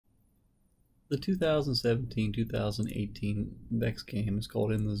The 2017-2018 VEX game is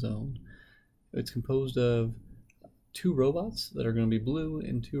called In the Zone. It's composed of two robots that are going to be blue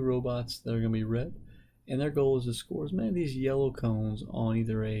and two robots that are going to be red. And their goal is to score as many of these yellow cones on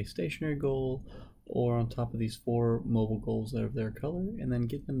either a stationary goal or on top of these four mobile goals that are of their color, and then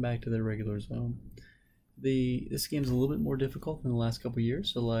get them back to their regular zone. This game is a little bit more difficult than the last couple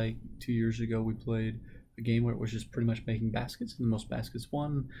years. So like 2 years ago we played a game where it was just pretty much making baskets, and the most baskets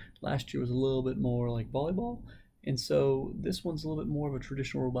won. Last year was a little bit more like volleyball, and so this one's a little bit more of a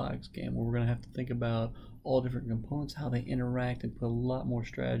traditional robotics game where we're going to have to think about all different components, how they interact, and put a lot more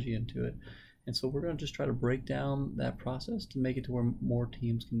strategy into it. And so we're going to just try to break down that process to make it to where more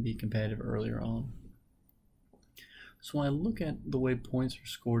teams can be competitive earlier on. So when I look at the way points are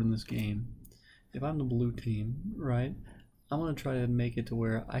scored in this game, if I'm the blue team, right, I'm going to try to make it to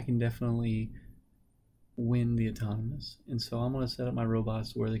where I can definitely win the autonomous. And so I'm going to set up my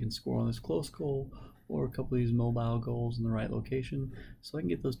robots to where they can score on this close goal or a couple of these mobile goals in the right location so I can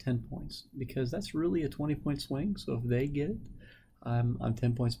get those 10 points, because that's really a 20-point swing. So if they get it, I'm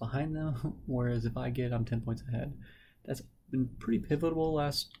 10 points behind them, whereas if I get it, I'm 10 points ahead. That's been pretty pivotal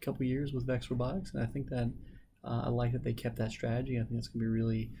last couple of years with VEX Robotics, and I think that I like that they kept that strategy. I think that's going to be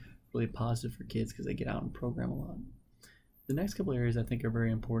really positive for kids because they get out and program a lot. The next couple areas I think are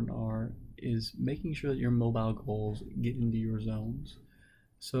very important is making sure that your mobile goals get into your zones.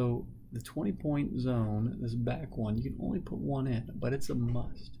 So the 20-point zone, this back one, you can only put one in, but it's a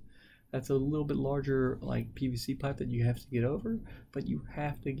must. That's a little bit larger like PVC pipe that you have to get over, but you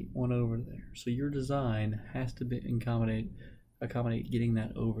have to get one over there. So your design has to accommodate getting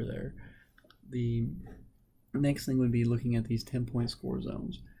that over there. The next thing would be looking at these 10-point score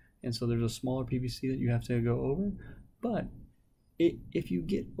zones. And so there's a smaller PVC that you have to go over, but if you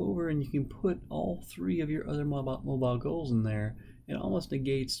get over and you can put all three of your other mobile goals in there, it almost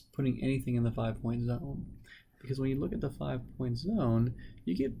negates putting anything in the 5-point zone. Because when you look at the 5-point zone,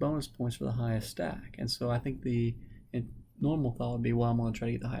 you get bonus points for the highest stack. And so I think the normal thought would be, well, I'm going to try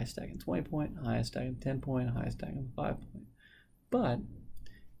to get the highest stack in 20-point, highest stack in 10-point, highest stack in 5-point. But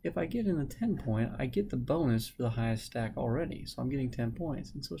if I get in the 10-point, I get the bonus for the highest stack already. So I'm getting 10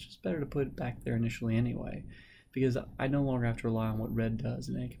 points. And so it's just better to put it back there initially anyway, because I no longer have to rely on what red does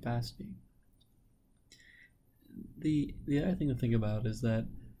in any capacity. The other thing to think about is that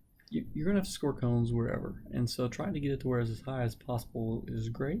you're going to have to score cones wherever. And so trying to get it to where it's as high as possible is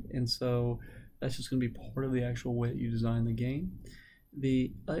great. And so that's just going to be part of the actual way that you design the game.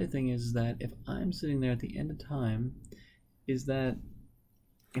 The other thing is that if I'm sitting there at the end of time, is that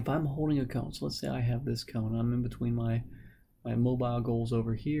if I'm holding a cone, so let's say I have this cone, I'm in between my mobile goals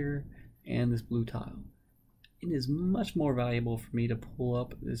over here and this blue tile. It is much more valuable for me to pull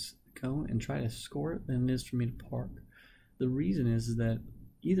up this cone and try to score it than it is for me to park. The reason is that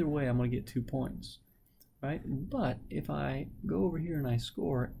either way I'm going to get 2 points, right? But if I go over here and I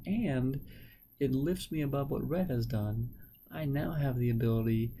score and it lifts me above what red has done, I now have the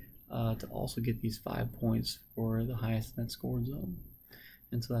ability to also get these 5 points for the highest net scored zone.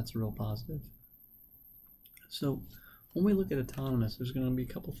 And so that's a real positive. So when we look at autonomous, there's going to be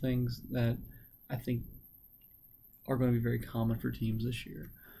a couple things that I think are going to be very common for teams this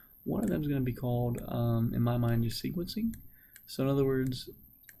year. One of them is going to be called, in my mind, just sequencing. So in other words,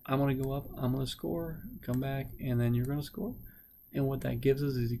 I'm going to go up, I'm going to score, come back, and then you're going to score. And what that gives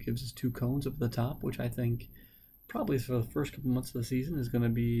us is it gives us 2 cones up at the top, which I think probably for the first couple months of the season is going to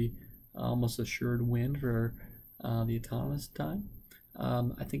be almost assured win for the autonomous time.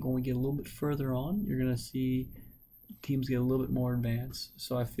 I think when we get a little bit further on, you're going to see teams get a little bit more advanced.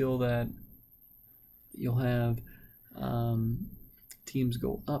 So I feel that you'll have teams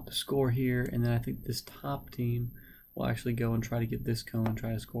go up, score here, and then I think this top team will actually go and try to get this cone and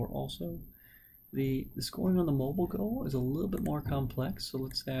try to score also. The scoring on the mobile goal is a little bit more complex. So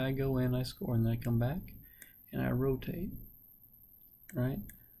let's say I go in, I score, and then I come back and I rotate, right?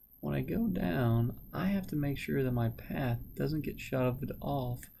 When I go down, I have to make sure that my path doesn't get shoved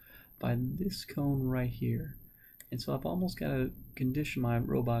off by this cone right here. And so I've almost got to condition my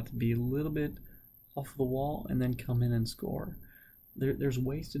robot to be a little bit off the wall and then come in and score. There's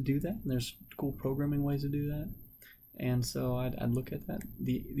ways to do that, and there's cool programming ways to do that. And so I'd look at that.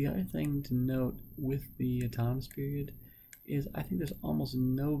 The other thing to note with the autonomous period is I think there's almost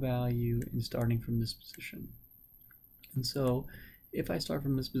no value in starting from this position. And so if I start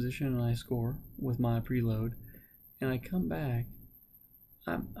from this position and I score with my preload and I come back,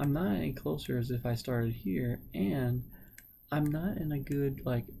 I'm not any closer as if I started here, and I'm not in a good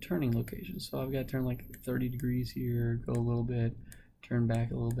like turning location. So I've got to turn like 30 degrees here, go a little bit, turn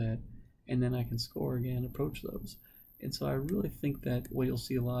back a little bit, and then I can score again, approach those. And so I really think that what you'll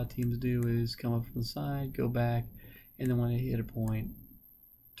see a lot of teams do is come up from the side, go back, and then when they hit a point,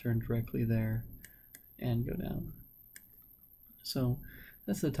 turn directly there and go down. So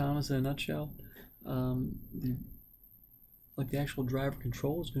that's the autonomous in a nutshell. The actual driver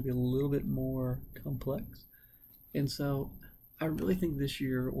control is going to be a little bit more complex. And so I really think this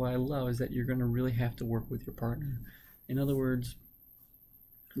year what I love is that you're going to really have to work with your partner. In other words,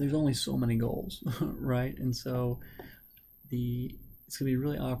 there's only so many goals, right? And so it's going to be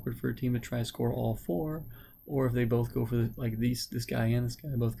really awkward for a team to try to score all 4, or if they both go for this guy and this guy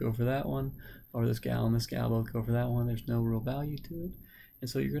both go for that one, or this gal and this gal both go for that one. There's no real value to it. And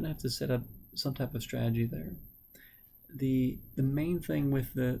so you're going to have to set up some type of strategy there. The main thing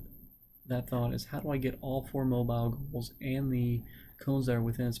with that thought is, how do I get all 4 mobile goals and the cones that are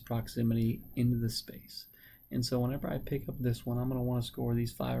within its proximity into the space? And so whenever I pick up this one, I'm going to want to score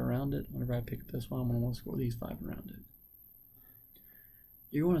these 5 around it. Whenever I pick up this one, I'm going to want to score these 5 around it.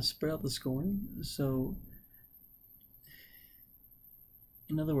 You want to spread out the scoring. So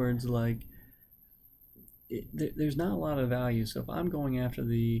in other words, there's not a lot of value. So if I'm going after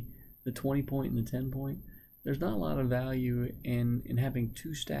the 20 point and the 10 point, there's not a lot of value in having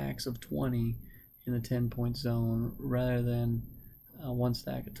 2 stacks of 20 in the 10 point zone rather than one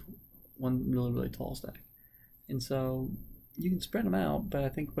really, really tall stack. And so you can spread them out, but I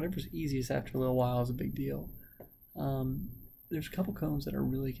think whatever's easiest after a little while is a big deal. There's a couple cones that are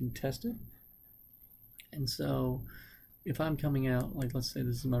really contested. And so if I'm coming out, let's say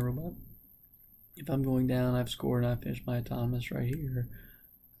this is my robot. If I'm going down, I've scored and I finished my autonomous right here,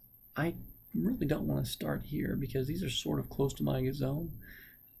 I really don't want to start here because these are sort of close to my zone.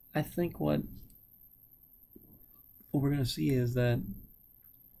 I think what we're going to see is that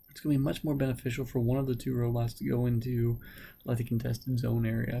it's going to be much more beneficial for one of the 2 robots to go into the contested zone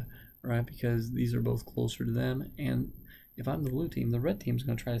area, right? Because these are both closer to them. And if I'm the blue team, the red team's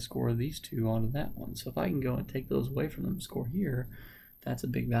going to try to score these 2 onto that one. So if I can go and take those away from them and score here, that's a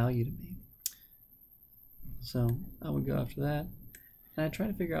big value to me. So I would go after that. And I try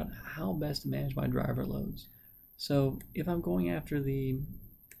to figure out how best to manage my driver loads. So if I'm going after the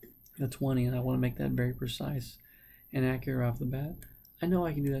 20 and I want to make that very precise and accurate off the bat, I know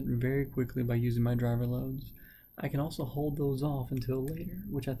I can do that very quickly by using my driver loads. I can also hold those off until later,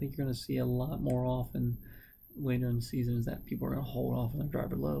 which I think you're going to see a lot more often later in the season, is that people are going to hold off on their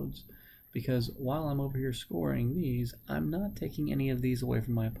driver loads. Because while I'm over here scoring these, I'm not taking any of these away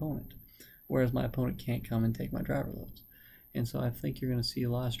from my opponent, whereas my opponent can't come and take my driver loads. And so I think you're going to see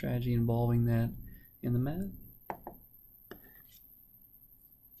a lot of strategy involving that in the mat.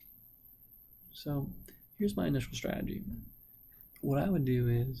 So here's my initial strategy. What I would do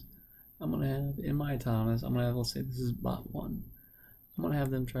is, I'm going to have in my autonomous, I'm going to have, let's say this is bot 1. I'm going to have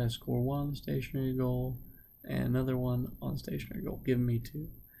them try to score 1 on the stationary goal and another one on the stationary goal, giving me 2.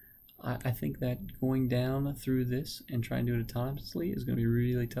 I think that going down through this and trying to do it autonomously is going to be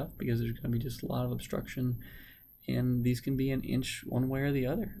really tough because there's going to be just a lot of obstruction. And these can be an inch one way or the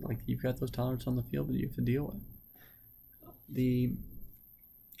other. You've got those tolerances on the field that you have to deal with. The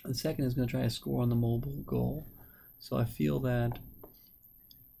second is going to try to score on the mobile goal. So I feel that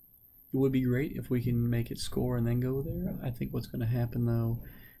it would be great if we can make it score and then go there. I think what's going to happen though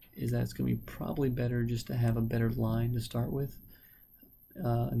is that it's going to be probably better just to have a better line to start with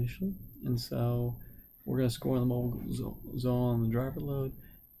initially. And so we're going to score on the mobile zone on the driver load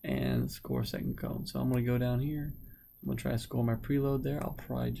and score a second cone. So I'm going to go down here. I'm going to try to score my preload there. I'll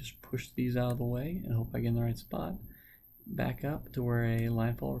probably just push these out of the way and hope I get in the right spot. Back up to where a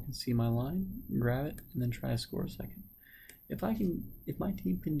line follower can see my line, grab it, and then try to score a second. If my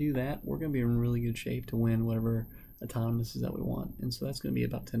team can do that, we're going to be in really good shape to win whatever autonomous is that we want. And so that's going to be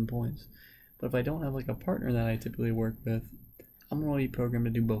about 10 points. But if I don't have a partner that I typically work with, I'm going to be programmed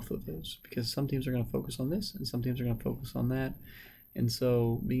to do both of those, because some teams are going to focus on this and some teams are going to focus on that. And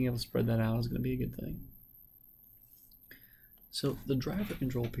so being able to spread that out is going to be a good thing. So the driver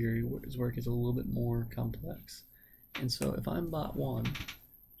control period is where it gets a little bit more complex. And so if I'm bot 1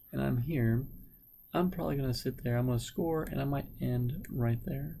 and I'm here, I'm probably going to sit there, I'm going to score, and I might end right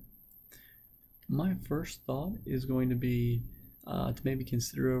there. My first thought is going to be to maybe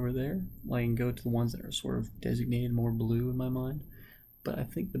consider over there, and go to the ones that are sort of designated more blue in my mind. But I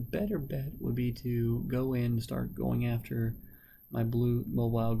think the better bet would be to go in and start going after my blue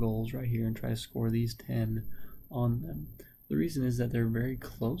mobile goals right here and try to score these 10 on them. The reason is that they're very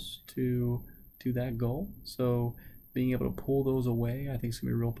close to that goal, so being able to pull those away I think is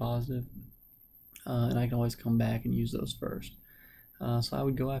going to be real positive, and I can always come back and use those first. So I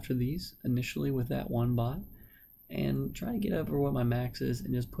would go after these initially with that one bot and try to get over what my max is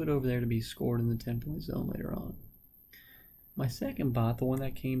and just put over there to be scored in the 10-point zone later on. My second bot, the one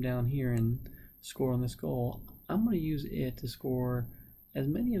that came down here and scored on this goal, I'm going to use it to score as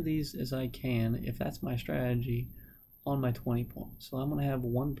many of these as I can, if that's my strategy, on my 20 points. So I'm going to have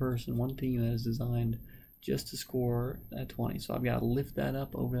one person, one team that is designed just to score at 20. So I've got to lift that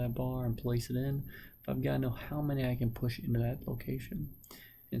up over that bar and place it in. But I've got to know how many I can push into that location.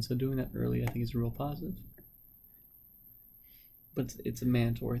 And so doing that early, I think, is a real positive. But it's a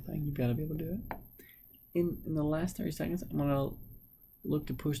mandatory thing. You've got to be able to do it. In the last 30 seconds, I'm going to look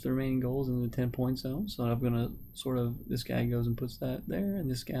to push the remaining goals in the 10-point zone. So I'm going to sort of, this guy goes and puts that there, and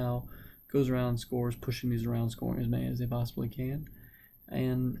this gal goes around, scores, pushing these around, scoring as many as they possibly can.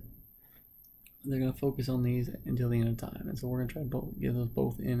 And they're going to focus on these until the end of time. And so we're going to try to get those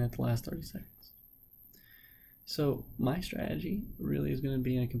both in at the last 30 seconds. So my strategy really is going to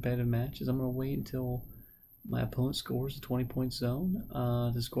be in a competitive match is I'm going to wait until my opponent scores the 20-point zone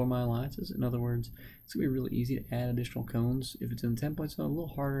to score my alliances. In other words, it's going to be really easy to add additional cones. If it's in the 10-point zone, a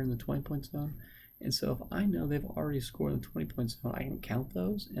little harder in the 20-point zone. And so if I know they've already scored in the 20-point zone, I can count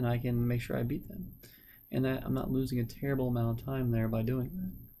those and I can make sure I beat them. And that I'm not losing a terrible amount of time there by doing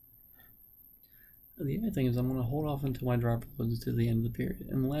that. The other thing is I'm going to hold off until my driver loads to the end of the period.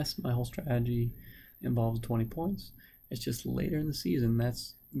 Unless my whole strategy involves 20 points. It's just later in the season,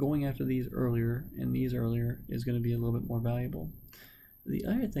 that's going after these earlier, and these earlier is going to be a little bit more valuable. The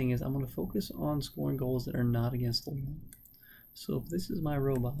other thing is I'm going to focus on scoring goals that are not against the wall. So if this is my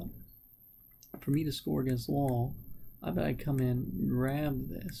robot, for me to score against the wall, I bet I'd come in, grab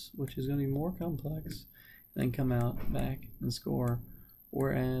this, which is going to be more complex, and then come out, back, and score.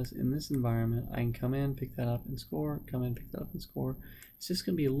 Whereas in this environment, I can come in, pick that up, and score, come in, pick that up, and score. It's just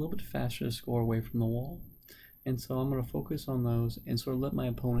going to be a little bit faster to score away from the wall. And so I'm going to focus on those and sort of let my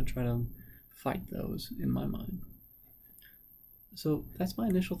opponent try to fight those in my mind. So that's my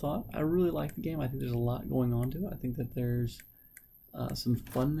initial thought. I really like the game. I think there's a lot going on to it. I think that there's some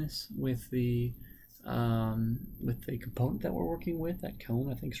funness with the component that we're working with. That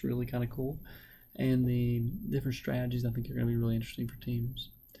cone I think is really kind of cool. And the different strategies I think are going to be really interesting for teams.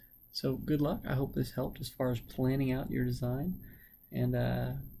 So good luck. I hope this helped as far as planning out your design. And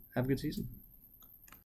have a good season.